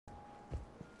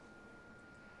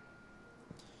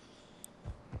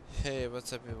Hey,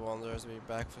 what's up, you wanderers? We're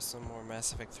back for some more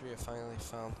Mass Effect 3. I finally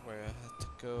found where I had to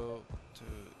go to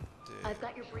I've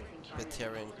got your briefing. the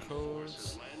Batarian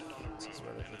codes. This is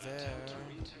right over there.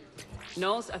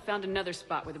 Knowles, I found another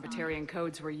spot where the Batarian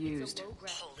codes were used.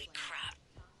 Holy crap.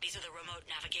 These are the remote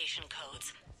navigation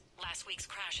codes. Last week's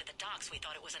crash at the docks, we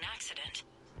thought it was an accident.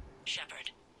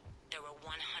 Shepard, there were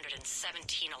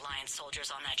 117 Alliance soldiers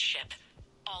on that ship.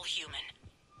 All human.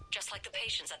 Just like the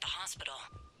patients at the hospital.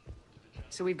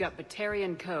 So we've got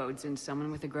Batarian codes and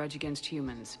someone with a grudge against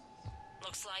humans.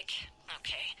 Looks like...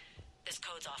 okay. This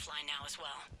code's offline now as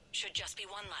well. Should just be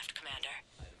one left, Commander.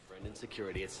 I had a friend in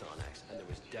security at Sonax, and there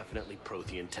was definitely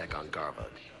Prothean tech on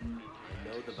Garbug. I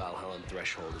know the Valhallan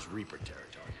threshold is Reaper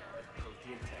territory. If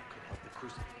Prothean tech could help the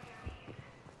Crucible.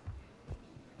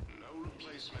 No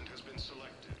replacement has been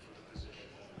selected for the position.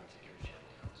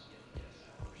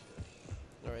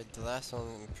 Alright, the last one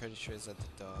I'm pretty sure is at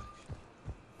the dock.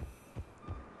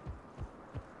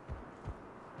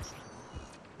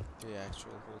 The actual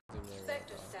holding area.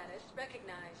 Spectre status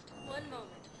recognized. One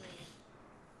moment, please.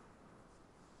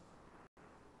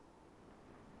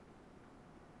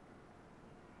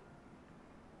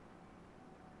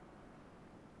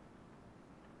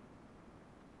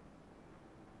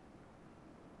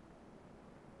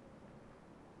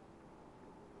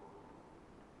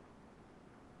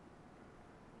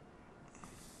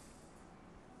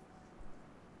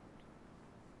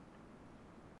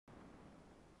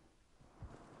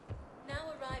 Now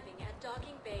arriving at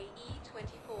Docking Bay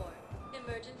E-24,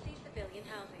 emergency civilian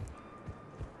housing.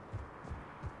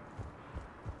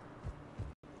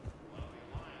 While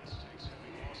the Alliance takes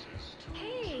heavy losses, two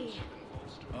Hey! have been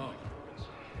bolstered Oh.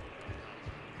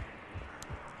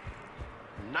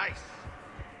 by Nice!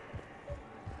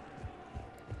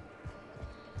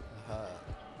 Aha.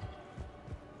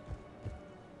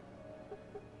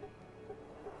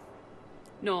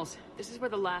 Knowles, this is where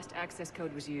the last access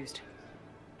code was used.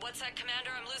 What's that,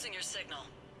 Commander? I'm losing your signal.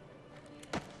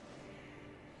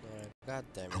 Alright, god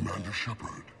damn it. Commander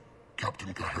Shepard,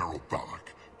 Captain Kaharo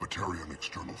Balak, Batarian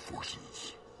External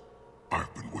Forces.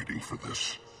 I've been waiting for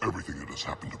this. Everything that has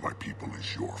happened to my people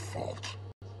is your fault.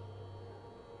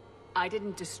 I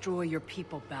didn't destroy your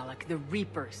people, Balak. The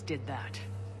Reapers did that.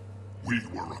 We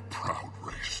were a proud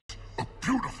race. A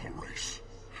beautiful race.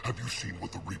 Have you seen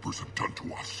what the Reapers have done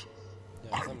to us?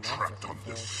 Yeah, I'm trapped on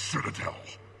this citadel.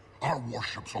 Our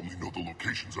warships only know the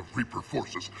locations of Reaper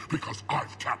forces because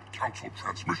I've tapped Council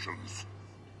transmissions.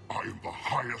 I am the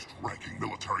highest-ranking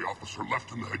military officer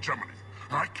left in the hegemony,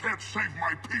 and I can't save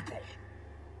my people.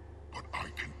 But I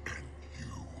can end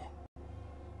you.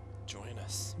 Join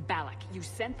us. Balak, you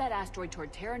sent that asteroid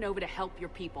toward Terra Nova to help your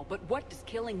people, but what does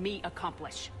killing me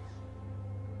accomplish?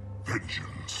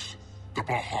 Vengeance. The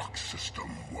Bahak system.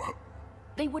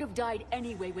 They would have died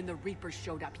anyway when the Reapers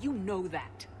showed up. You know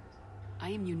that. I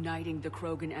am uniting the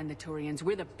Krogan and the Turians.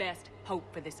 We're the best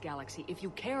hope for this galaxy. If you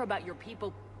care about your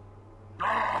people...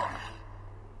 Ah!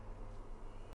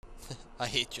 I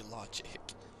hate your logic.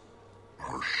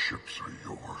 Our ships are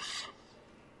yours.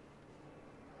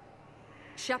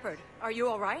 Shepard, are you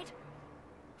alright?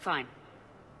 Fine.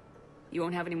 You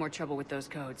won't have any more trouble with those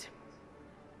codes.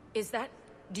 Is that...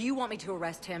 do you want me to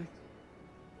arrest him?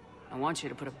 I want you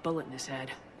to put a bullet in his head.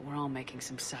 We're all making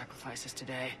some sacrifices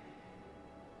today.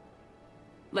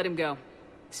 Let him go.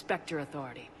 Spectre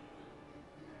authority.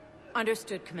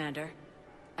 Understood, Commander.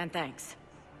 And thanks.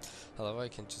 I love how I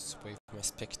can just wait for my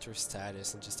Spectre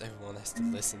status and just everyone has to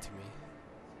listen to me.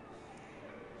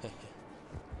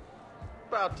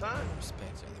 About time.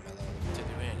 Spectre, they're not allowed to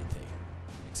do anything.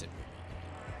 Except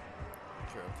maybe,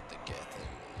 throw up the Geth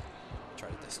and try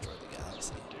to destroy the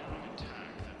galaxy.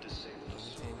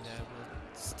 Anything that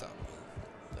would stop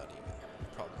me. Not even.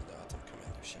 Probably not. I'm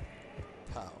Commander Shepard.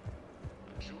 How?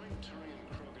 joint Turian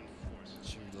Krogan forces.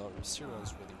 She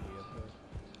runs really weird,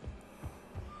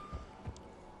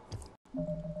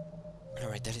 but...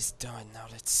 Alright, that is done. Now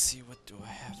let's see what do I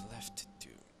have left to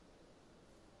do.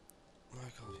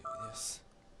 Mark, yes.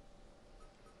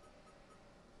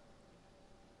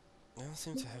 I don't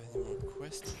seem to have any more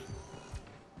quests.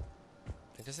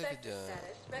 I guess I could,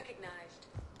 Status recognized.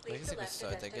 I guess I could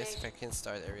start. I guess if I can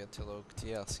start Area Tilok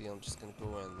DLC, I'm just gonna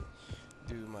go and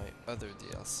do my other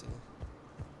DLC.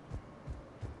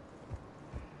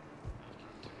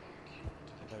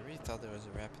 I really thought there was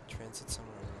a rapid transit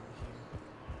somewhere around here.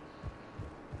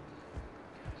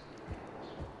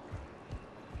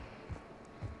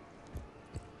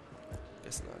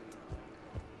 Guess not.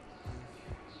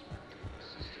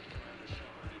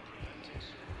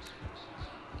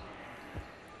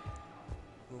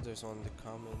 There's one in the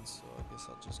comments, so I guess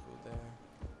I'll just go there.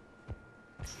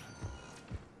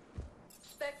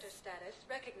 Spectre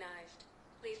recognized.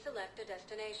 Please select a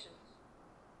destination.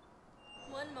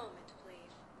 One moment,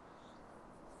 please.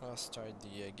 I'll start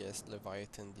the, I guess,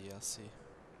 Leviathan DLC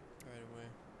right away.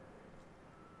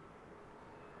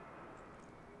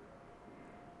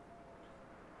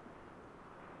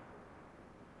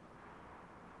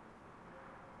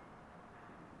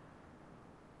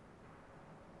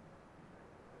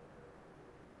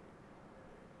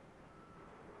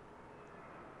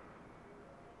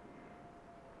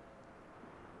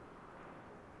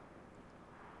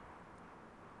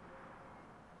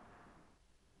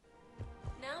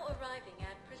 Now arriving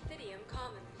at Presidium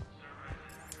Commons.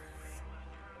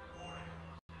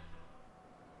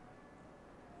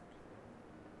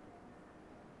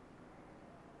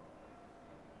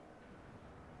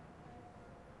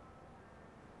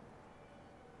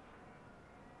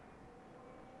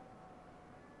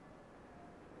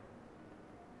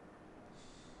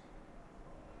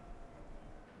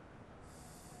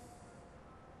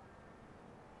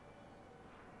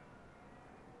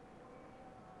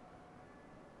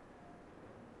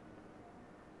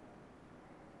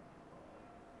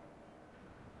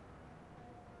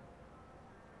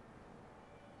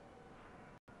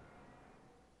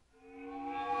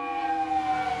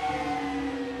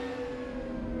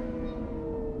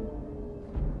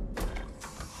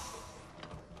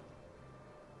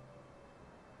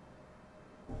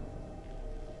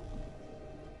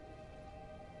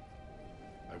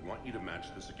 I want you to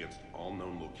match this against all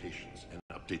known locations and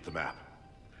update the map.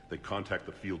 Then contact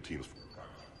the field teams for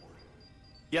progress report.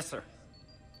 Yes, sir.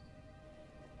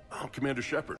 Oh, Commander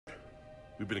Shepard.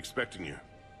 We've been expecting you.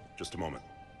 Just a moment.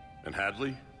 And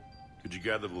Hadley, could you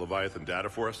gather the Leviathan data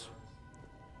for us?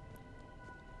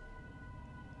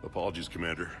 Apologies,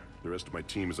 Commander. The rest of my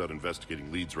team is out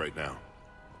investigating leads right now.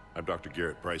 I'm Dr.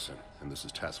 Garrett Bryson, and this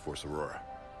is Task Force Aurora.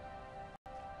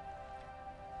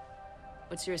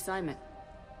 What's your assignment?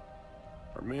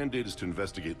 Our mandate is to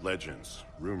investigate legends,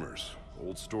 rumors,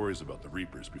 old stories about the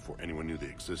Reapers before anyone knew they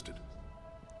existed.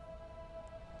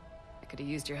 I could have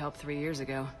used your help 3 years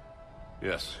ago.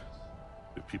 Yes.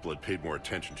 If people had paid more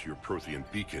attention to your Prothean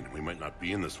beacon, we might not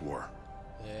be in this war.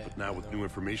 Yeah, But now with new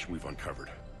information we've uncovered,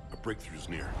 a breakthrough's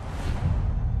near.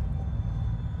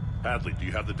 Hadley, do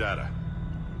you have the data?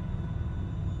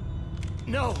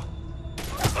 No!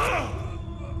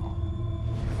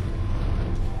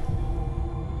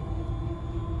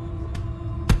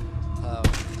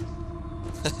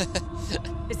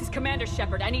 This is Commander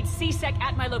Shepard. I need CSEC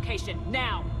at my location,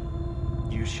 now!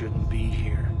 You shouldn't be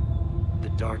here. The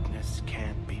darkness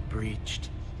can't be breached.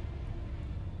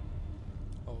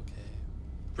 Okay.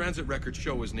 Transit records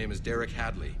show his name is Derek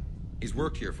Hadley. He's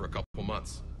worked here for a couple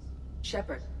months.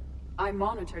 Shepard, I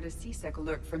monitored a CSEC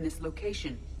alert from this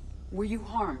location. Were you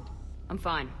harmed? I'm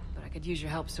fine, but I could use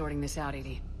your help sorting this out,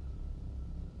 Edie.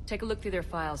 Take a look through their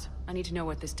files. I need to know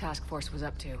what this task force was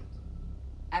up to.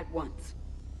 At once.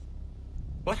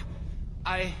 What?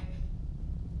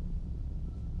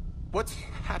 What's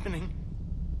happening?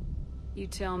 You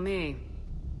tell me.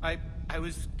 I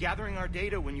was gathering our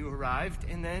data when you arrived,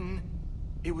 and then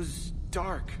it was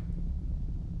dark.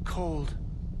 Cold.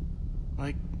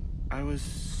 Like I was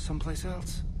someplace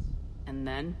else. And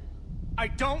then? I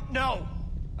don't know!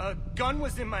 A gun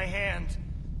was in my hand.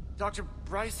 Dr.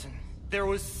 Bryson, there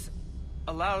was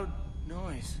a loud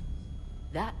noise.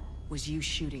 That was you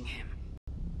shooting him.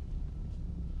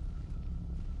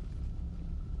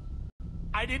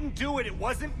 I didn't do it, it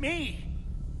wasn't me!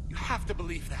 You have to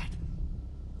believe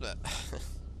that.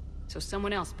 So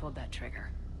someone else pulled that trigger.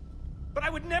 But I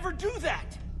would never do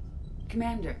that!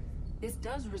 Commander, this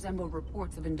does resemble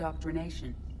reports of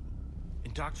indoctrination.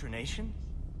 Indoctrination?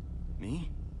 Me?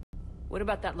 What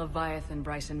about that Leviathan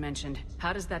Bryson mentioned?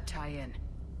 How does that tie in?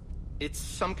 It's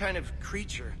some kind of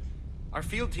creature. Our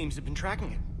field teams have been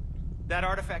tracking it. That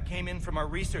artifact came in from our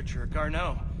researcher,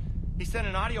 Garneau. He sent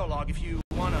an audio log if you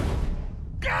wanna...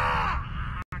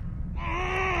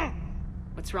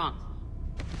 What's wrong?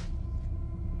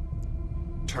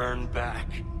 Turn back.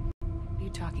 What are you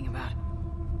talking about?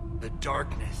 The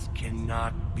darkness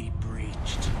cannot be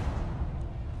breached.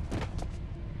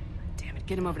 Damn it,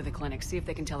 get him over to the clinic. See if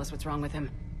they can tell us what's wrong with him.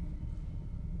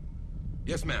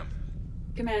 Yes, ma'am.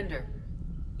 Commander,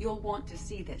 you'll want to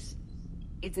see this.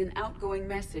 It's an outgoing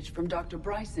message from Dr.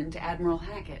 Bryson to Admiral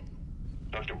Hackett.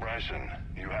 Dr. Bryson,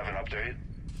 you have an update?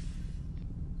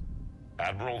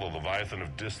 Admiral, the Leviathan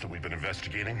of Dis that we've been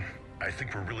investigating, I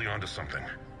think we're really onto something.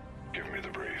 Give me the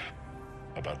brief.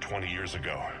 About 20 years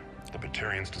ago, the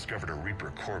Batarians discovered a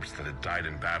Reaper corpse that had died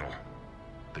in battle.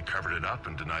 They covered it up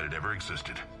and denied it ever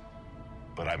existed.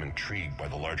 But I'm intrigued by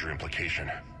the larger implication.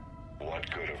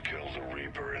 What could have killed the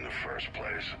Reaper in the first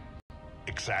place?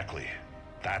 Exactly.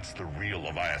 That's the real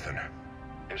Leviathan.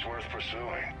 It's worth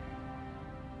pursuing.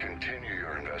 Continue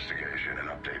your investigation and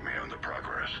update me on the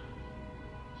progress.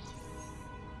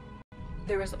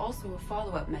 There is also a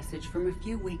follow-up message from a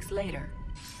few weeks later.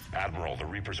 Admiral, the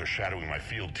Reapers are shadowing my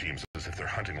field teams as if they're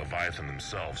hunting Leviathan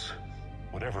themselves.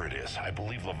 Whatever it is, I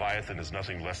believe Leviathan is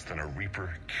nothing less than a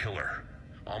Reaper killer.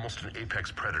 Almost an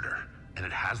apex predator, and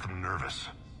it has them nervous.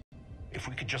 If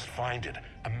we could just find it,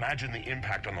 imagine the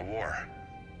impact on the war.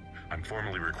 I'm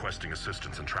formally requesting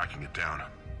assistance in tracking it down.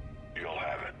 You'll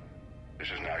have it. This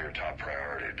is now your top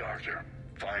priority, Doctor.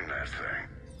 Find that thing.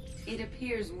 It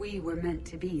appears we were meant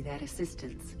to be that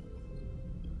assistance.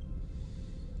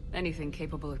 Anything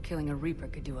capable of killing a Reaper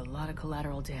could do a lot of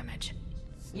collateral damage.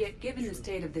 Yet given the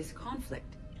state of this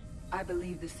conflict, I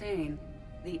believe the saying,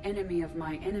 "The enemy of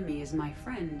my enemy is my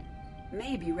friend,"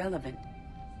 may be relevant.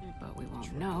 But we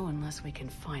won't know unless we can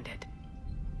find it.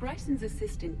 Bryson's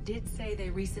assistant did say they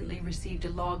recently received a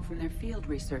log from their field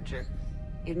researcher.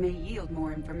 It may yield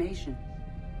more information.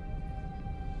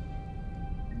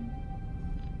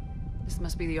 This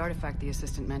must be the artifact the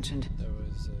assistant mentioned.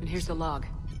 And here's the log.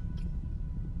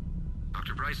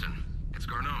 Dr. Bryson, it's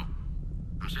Garneau.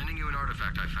 I'm sending you an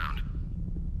artifact I found.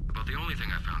 About the only thing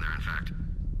I found there, in fact.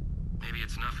 Maybe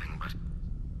it's nothing, but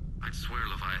I'd swear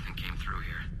Leviathan came through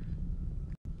here.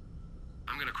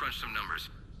 I'm gonna crunch some numbers.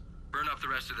 Burn up the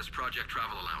rest of this project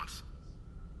travel allowance.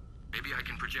 Maybe I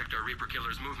can project our Reaper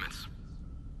killer's movements.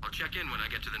 I'll check in when I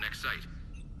get to the next site.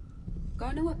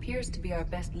 Garneau appears to be our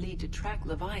best lead to track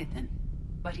Leviathan,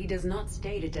 but he does not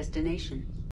state a destination.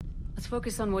 Let's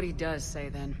focus on what he does say,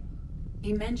 then.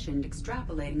 He mentioned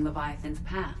extrapolating Leviathan's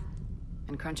path.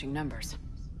 And crunching numbers.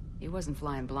 He wasn't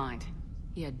flying blind.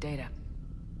 He had data.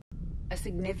 A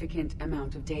significant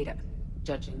amount of data,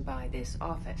 judging by this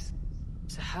office.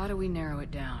 So how do we narrow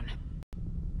it down?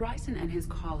 Bryson and his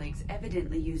colleagues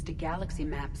evidently used a galaxy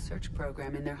map search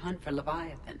program in their hunt for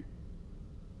Leviathan.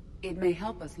 It may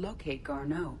help us locate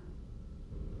Garneau.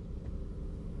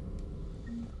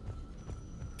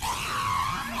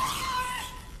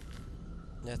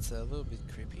 That's a little bit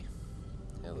creepy.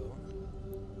 Hello.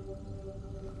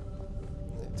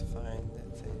 Need to find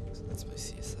that thing. So that's my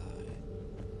CSI.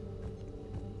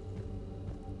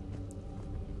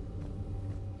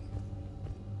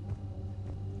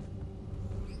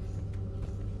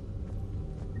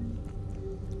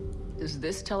 Does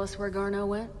this tell us where Garneau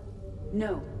went?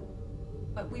 No.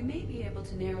 But we may be able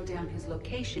to narrow down his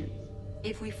location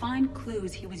if we find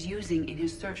clues he was using in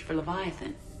his search for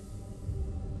Leviathan.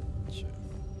 Sure.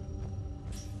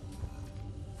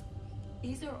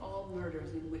 These are all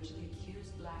murders in which the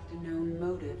accused lacked a known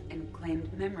motive and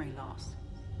claimed memory loss.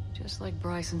 Just like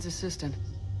Bryson's assistant.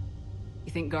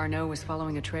 You think Garneau was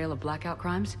following a trail of blackout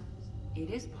crimes? It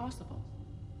is possible.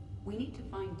 We need to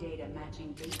find data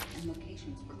matching dates and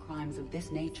locations for crimes of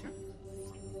this nature.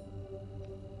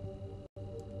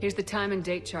 Here's the time and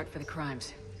date chart for the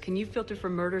crimes. Can you filter for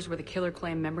murders where the killer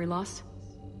claimed memory loss?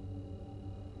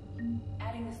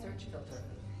 Adding the search filter,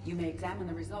 you may examine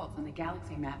the results on the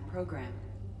Galaxy Map program.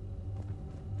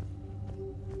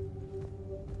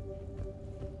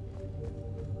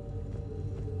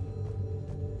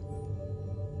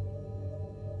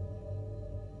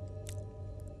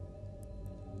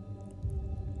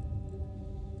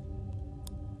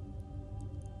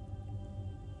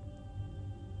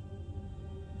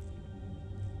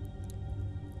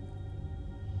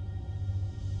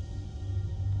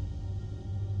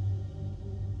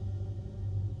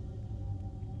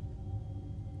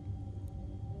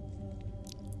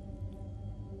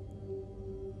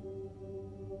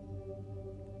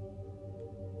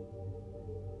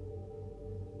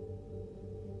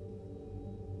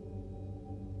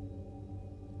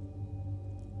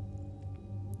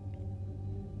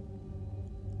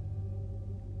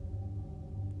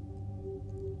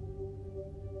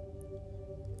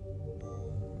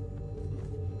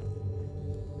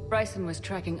 Bryson was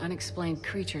tracking unexplained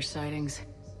creature sightings.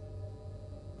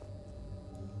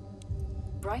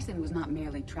 Bryson was not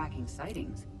merely tracking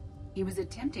sightings. He was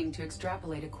attempting to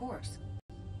extrapolate a course.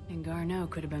 And Garneau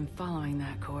could have been following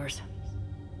that course.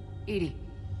 EDI,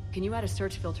 can you add a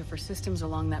search filter for systems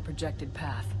along that projected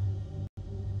path?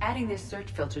 Adding this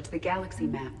search filter to the Galaxy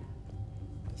Map.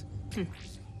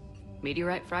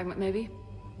 Meteorite fragment, maybe?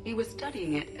 He was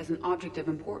studying it as an object of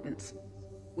importance.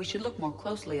 We should look more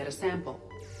closely at a sample.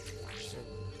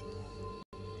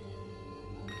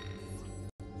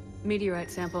 Meteorite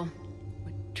sample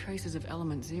with traces of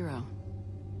element 0.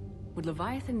 Would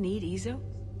Leviathan need EZO?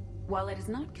 While it is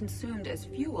not consumed as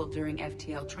fuel during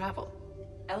FTL travel,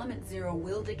 element 0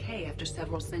 will decay after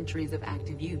several centuries of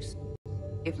active use.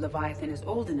 If Leviathan is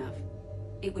old enough,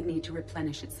 It would need to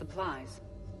replenish its supplies.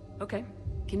 Okay.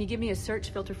 Can you give me a search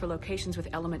filter for locations with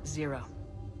element 0?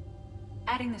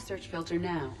 Adding the search filter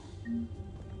now.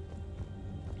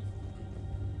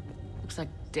 Looks like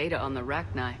data on the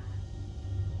Rachni.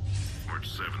 March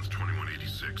 7th,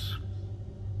 2186.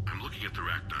 I'm looking at the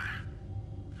Rachni.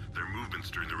 Their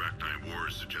movements during the Rachni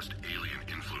Wars suggest alien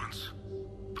influence.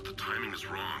 But the timing is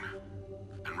wrong.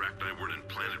 And Rachni weren't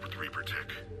implanted with Reaper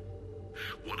tech.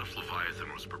 What if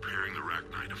Leviathan was preparing the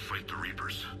Rachni to fight the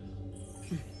Reapers?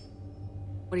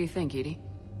 What do you think, Edie?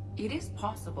 It is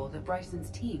possible that Bryson's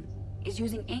team is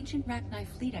using ancient Rachni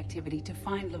fleet activity to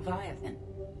find Leviathan.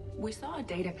 We saw a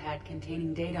data pad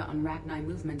containing data on Rachni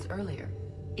movements earlier.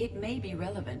 It may be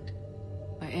relevant.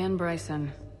 By Anne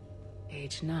Bryson,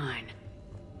 age 9.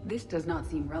 This does not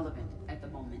seem relevant at the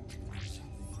moment.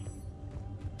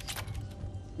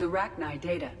 The Rachni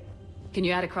data. Can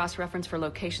you add a cross-reference for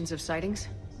locations of sightings?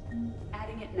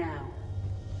 Adding it now.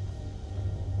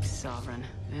 Sovereign.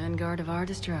 Vanguard of our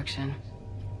destruction.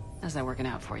 How's that working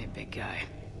out for you, big guy?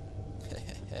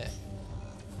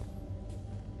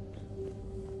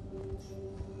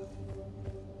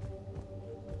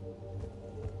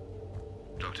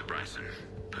 Dr. Bryson,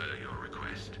 per your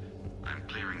request, I'm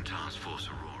clearing Task Force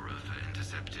Aurora for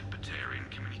intercepted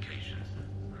Batarian communications.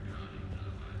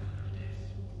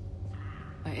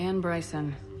 By Anne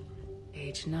Bryson,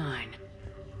 age 9.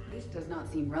 This does not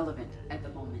seem relevant at the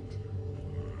moment.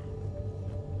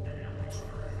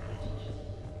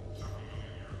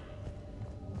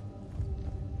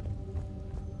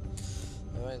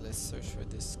 Alright, let's search for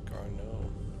this Garneau.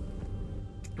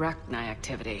 Rachni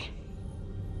activity.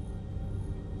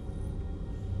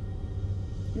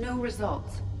 No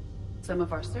results. Some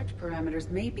of our search parameters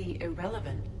may be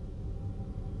irrelevant.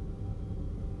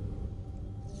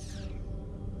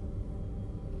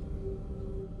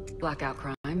 Blackout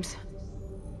crimes.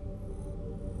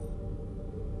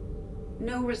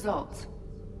 No results.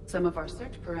 Some of our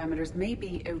search parameters may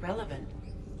be irrelevant.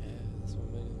 Yeah, that's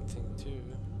what made me think too.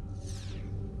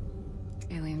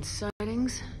 Alien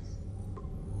sightings.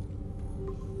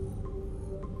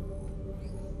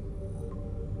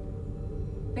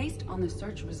 Based on the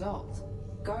search results,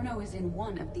 Garneau is in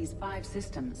one of these 5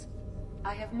 systems.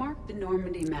 I have marked the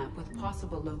Normandy map with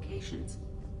possible locations.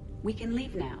 We can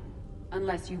leave now,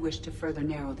 unless you wish to further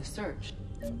narrow the search.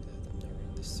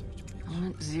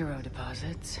 Element 0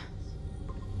 deposits.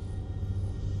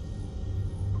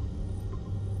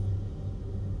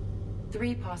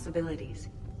 Three possibilities.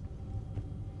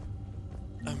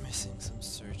 I'm missing some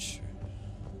search.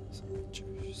 Some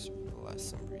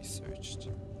researched.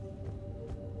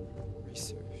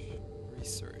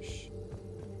 Research.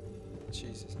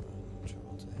 Jesus, I'm in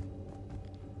trouble today.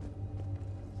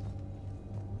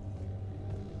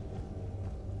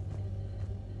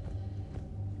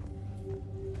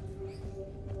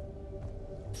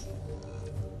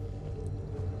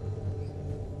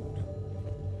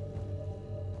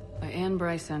 By Anne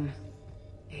Bryson,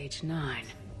 age 9.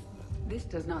 This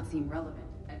does not seem relevant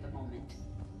at the moment.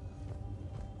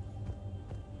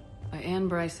 By Anne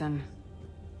Bryson,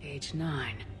 age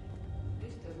 9.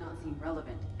 This does not seem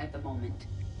relevant at the moment.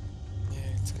 Yeah,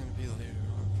 it's gonna be later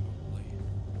on, probably.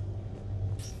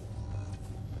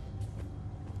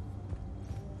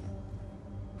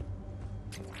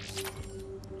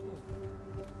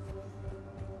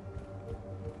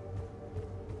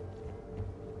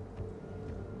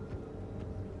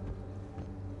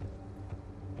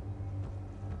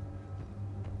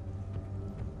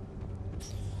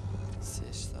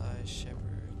 CSI Shepard.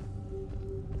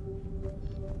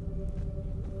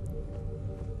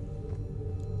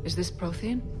 Is this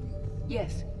Prothean?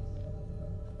 Yes.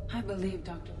 I believe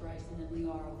Dr. Bryson and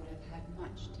Liara would have had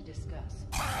much to discuss.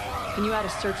 Can you add a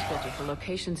search filter for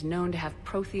locations known to have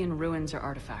Prothean ruins or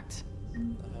artifacts?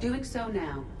 Doing so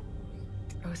now.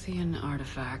 Prothean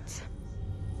artifacts.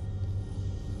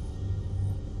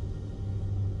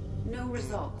 No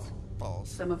results. Balls.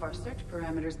 Some of our search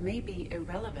parameters may be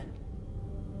irrelevant.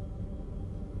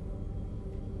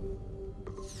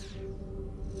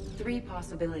 Three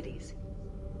possibilities.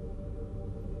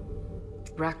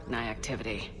 Rachni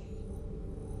activity.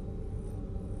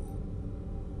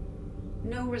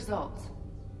 No results.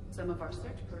 Some of our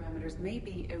search parameters may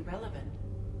be irrelevant.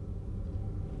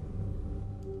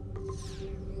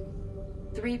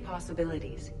 Three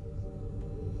possibilities.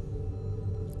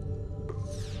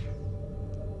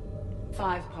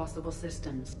 5 possible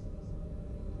systems.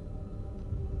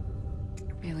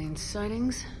 Alien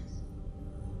sightings.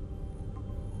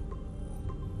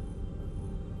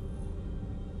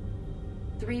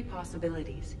 Three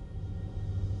possibilities.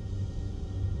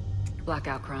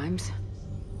 Blackout crimes.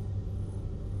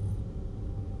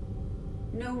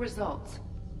 No results.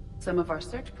 Some of our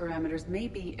search parameters may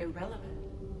be irrelevant.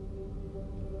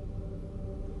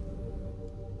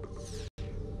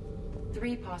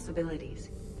 3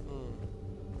 possibilities.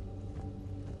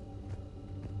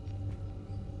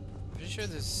 Pretty sure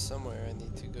there's somewhere I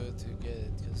need to go to get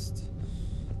it, because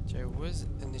there was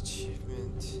an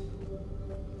achievement.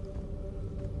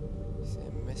 See,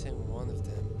 I'm missing one of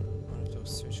them. One of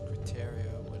those search criteria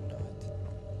or whatnot.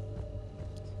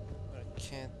 But I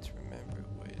can't remember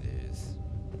what it is.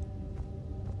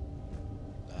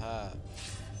 Aha.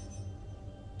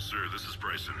 Sir, this is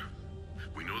Bryson.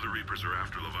 We know the Reapers are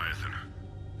after Leviathan.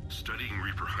 Studying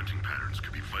Reaper hunting patterns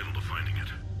could be vital to finding it.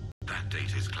 That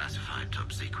data is classified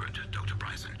top secret, Dr.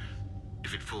 Bryson.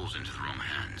 If it falls into the wrong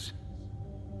hands...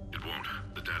 It won't.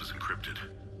 The data's encrypted.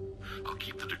 I'll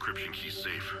keep the decryption key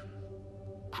safe.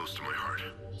 Close to my heart.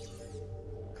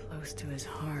 Close to his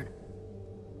heart.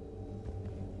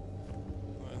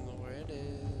 I don't know where it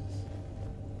is.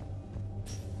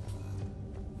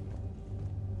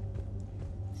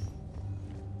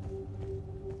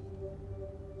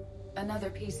 Another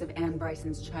piece of Anne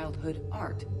Bryson's childhood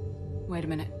art. Wait a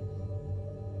minute.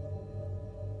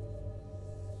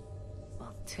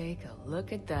 Well, take a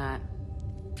look at that.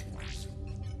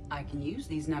 I can use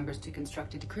these numbers to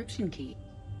construct a decryption key.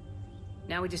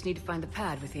 Now we just need to find the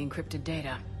pad with the encrypted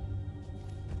data.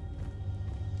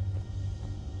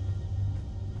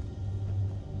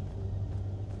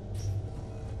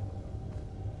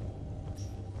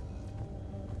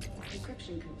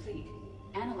 Decryption complete.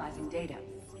 Analyzing data.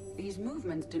 These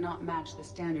movements do not match the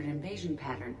standard invasion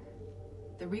pattern.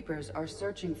 The Reapers are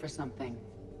searching for something.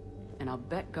 And I'll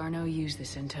bet Garneau used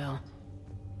this intel.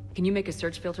 Can you make a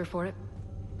search filter for it?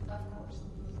 Of course.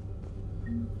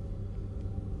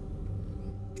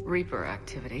 Reaper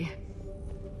activity.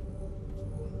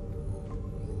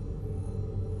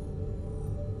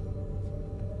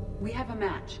 We have a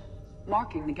match,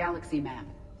 marking the galaxy map.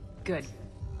 Good.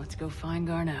 Let's go find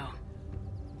Garneau.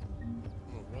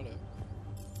 Whatever.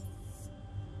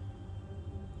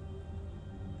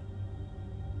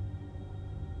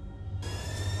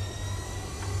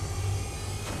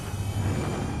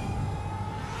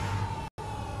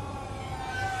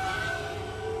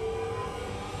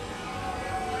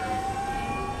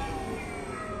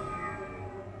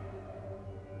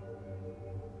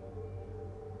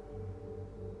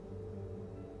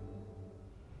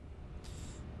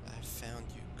 I found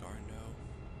you, Garneau.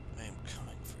 I am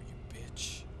coming for you,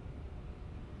 bitch.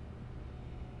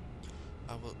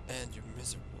 I will end your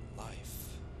miserable life.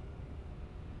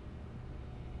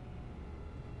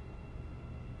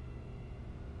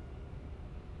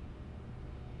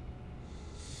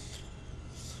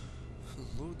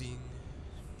 Loading.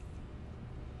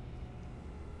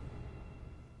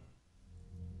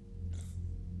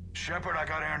 Shepard, I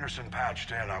got Anderson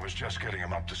patched in. I was just getting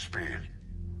him up to speed.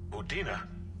 Udina?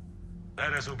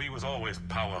 That SOB was always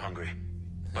power-hungry.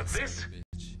 But this?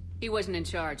 He wasn't in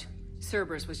charge.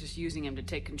 Cerberus was just using him to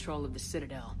take control of the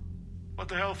Citadel. What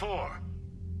the hell for?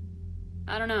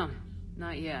 I don't know.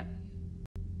 Not yet.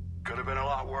 Could have been a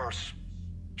lot worse.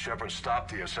 Shepard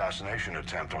stopped the assassination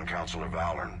attempt on Counselor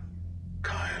Valern.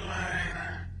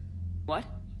 Kyle. What?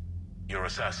 Your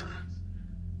assassin.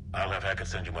 I'll have Hackett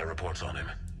send you my reports on him.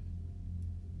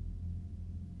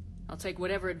 I'll take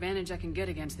whatever advantage I can get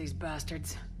against these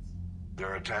bastards.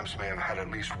 Their attempts may have had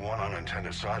at least one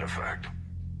unintended side effect.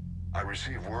 I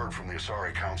received word from the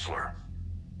Asari Counselor.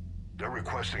 They're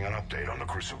requesting an update on the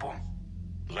Crucible.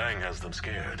 Lang has them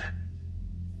scared.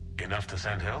 Enough to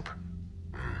send help?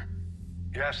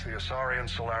 Yes, the Asari and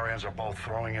Solarians are both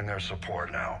throwing in their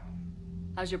support now.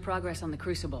 How's your progress on the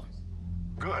Crucible?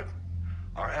 Good.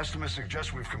 Our estimates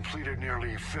suggest we've completed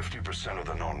nearly 50% of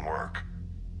the known work.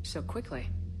 So quickly.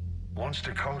 Once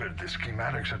decoded, the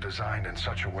schematics are designed in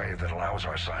such a way that allows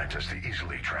our scientists to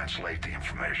easily translate the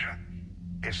information.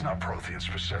 It's not Prothean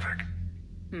specific.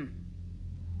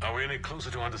 Are we any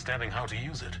closer to understanding how to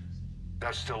use it?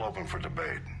 That's still open for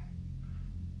debate.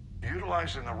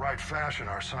 Utilized in the right fashion,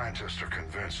 our scientists are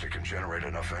convinced it can generate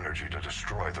enough energy to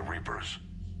destroy the Reapers.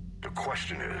 The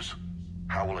question is,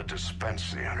 how will it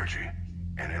dispense the energy,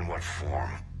 and in what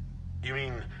form? You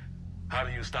mean, how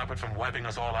do you stop it from wiping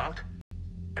us all out?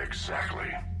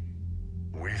 Exactly.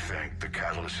 We think the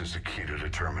catalyst is the key to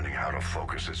determining how to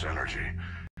focus its energy,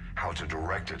 how to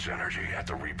direct its energy at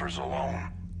the Reapers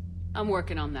alone. I'm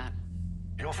working on that.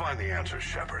 You'll find the answers,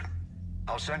 Shepard.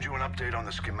 I'll send you an update on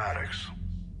the schematics.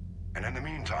 And in the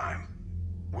meantime,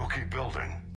 we'll keep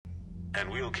building. And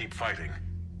we'll keep fighting.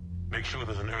 Make sure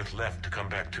there's an Earth left to come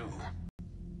back to.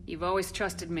 You've always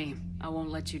trusted me. I won't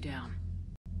let you down.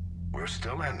 We're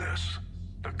still in this.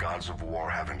 The gods of war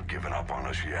haven't given up on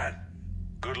us yet.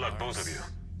 Good luck, both of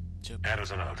you.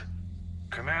 Anderson out.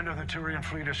 Commander, the Turian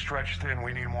fleet is stretched thin.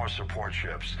 We need more support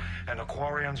ships. And the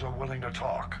Quarians are willing to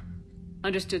talk.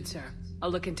 Understood, sir. I'll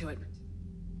look into it.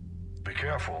 Be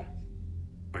careful.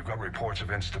 We've got reports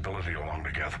of instability along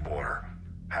the Geth border.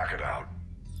 Hack it out.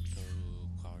 Oh,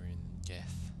 Quarian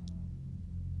Geth.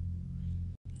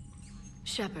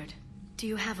 Shepard, do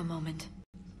you have a moment?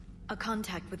 A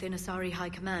contact within Asari High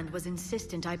Command was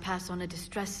insistent I pass on a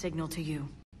distress signal to you.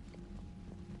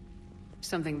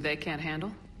 Something they can't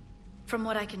handle? From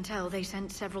what I can tell, they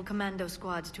sent several commando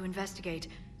squads to investigate.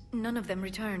 None of them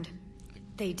returned.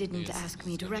 They didn't ask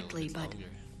me directly, but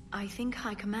I think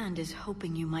High Command is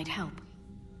hoping you might help.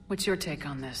 What's your take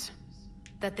on this?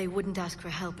 That they wouldn't ask for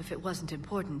help if it wasn't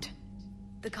important.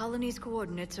 The colony's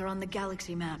coordinates are on the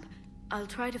galaxy map. I'll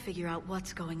try to figure out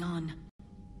what's going on.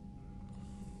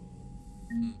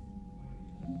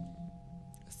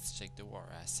 Let's check the war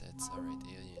assets. Alright,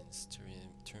 aliens.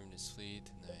 Terminus fleet.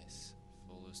 Nice.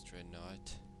 Follows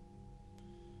Dreadnought.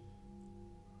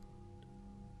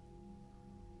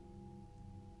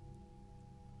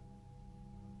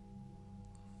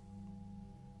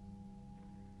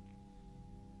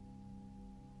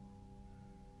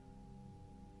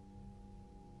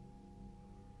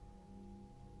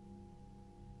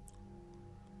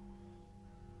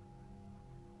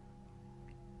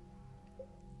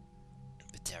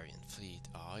 Batarian fleet.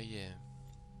 Oh yeah.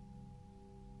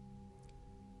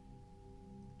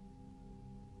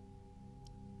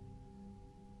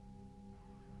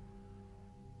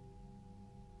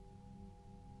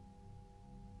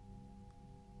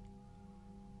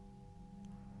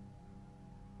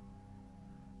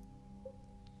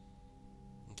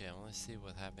 Okay, I want to see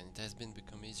what happened. It has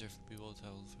become easier for people to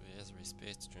travel through Ezra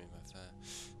space stream.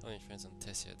 I've only friends on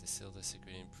Tessia. The Silda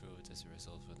security improved as a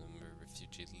result of the number of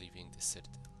refugees leaving the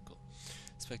Citadel. Cool.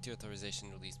 Spectre authorization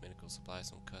released medical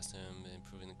supplies on custom,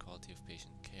 improving the quality of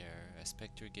patient care.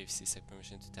 Spectre gave CSEC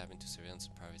permission to tap into surveillance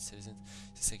of private citizens.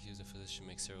 CSEC used the footage to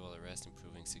make several arrests,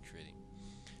 improving security.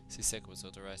 CSEC was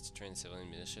authorized to train civilian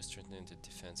militia, strengthening the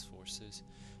defense forces.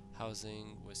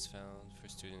 Housing was found for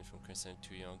students from Crimson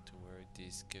too young to work.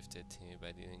 These gifted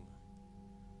by dealing.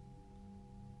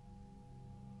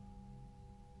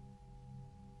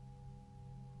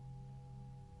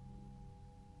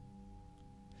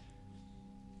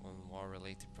 One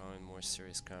war-related problem, more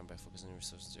serious crime by focusing on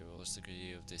resources. The overall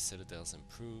security of the citadels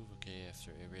improve. Okay,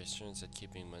 after a reassurance that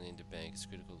keeping money in the bank is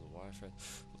critical to warfare,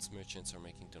 lots merchants are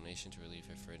making donations to relieve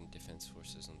effort in defense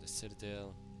forces on the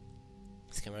citadel.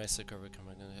 Schematics to cover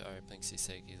command airplane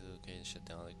CSEC is located shut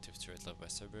down active threat level by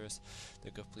Cerberus. The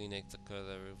complete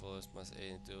the revolvers must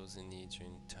aid those in need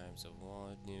during times of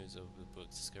war. News of the book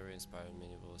discovery inspired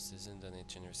many of us citizens and a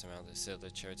generous amount of sale the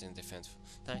charity and defense.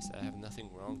 Nice, I have nothing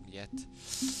wrong yet.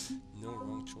 No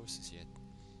wrong choices yet.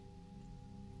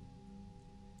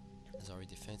 Azari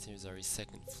defensive, Azari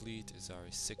second fleet,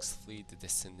 Azari sixth fleet, the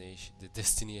destination, the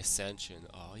Destiny Ascension.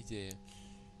 Oh yeah.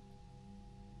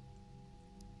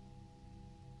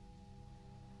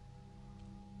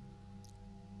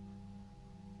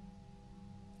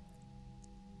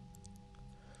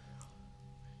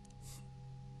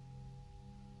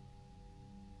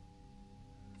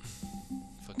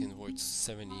 Fucking worth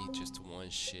 70 just one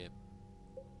ship.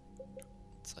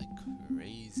 It's like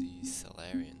crazy.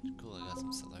 Salarian. Cool, I got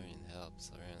some Salarian help.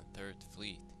 Salarian third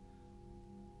fleet.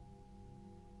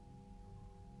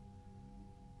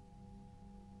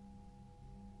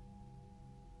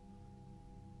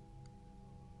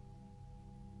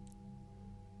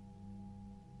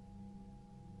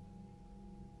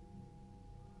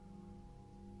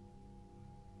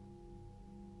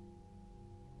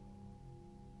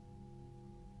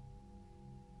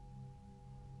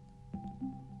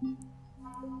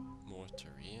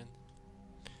 Mortarian.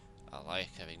 I like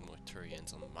having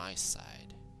Mortarians on my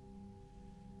side.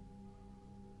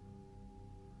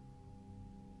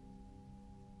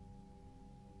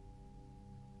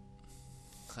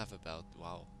 Have about,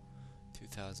 wow,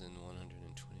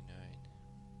 2,129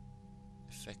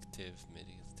 effective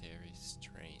military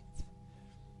strength.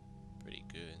 Pretty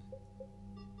good.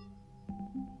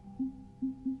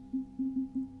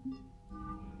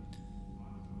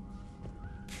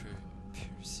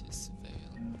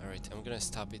 Alright, I'm gonna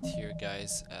stop it here,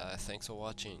 guys. Thanks for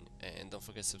watching, and don't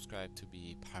forget to subscribe to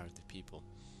be part of the people.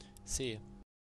 See ya.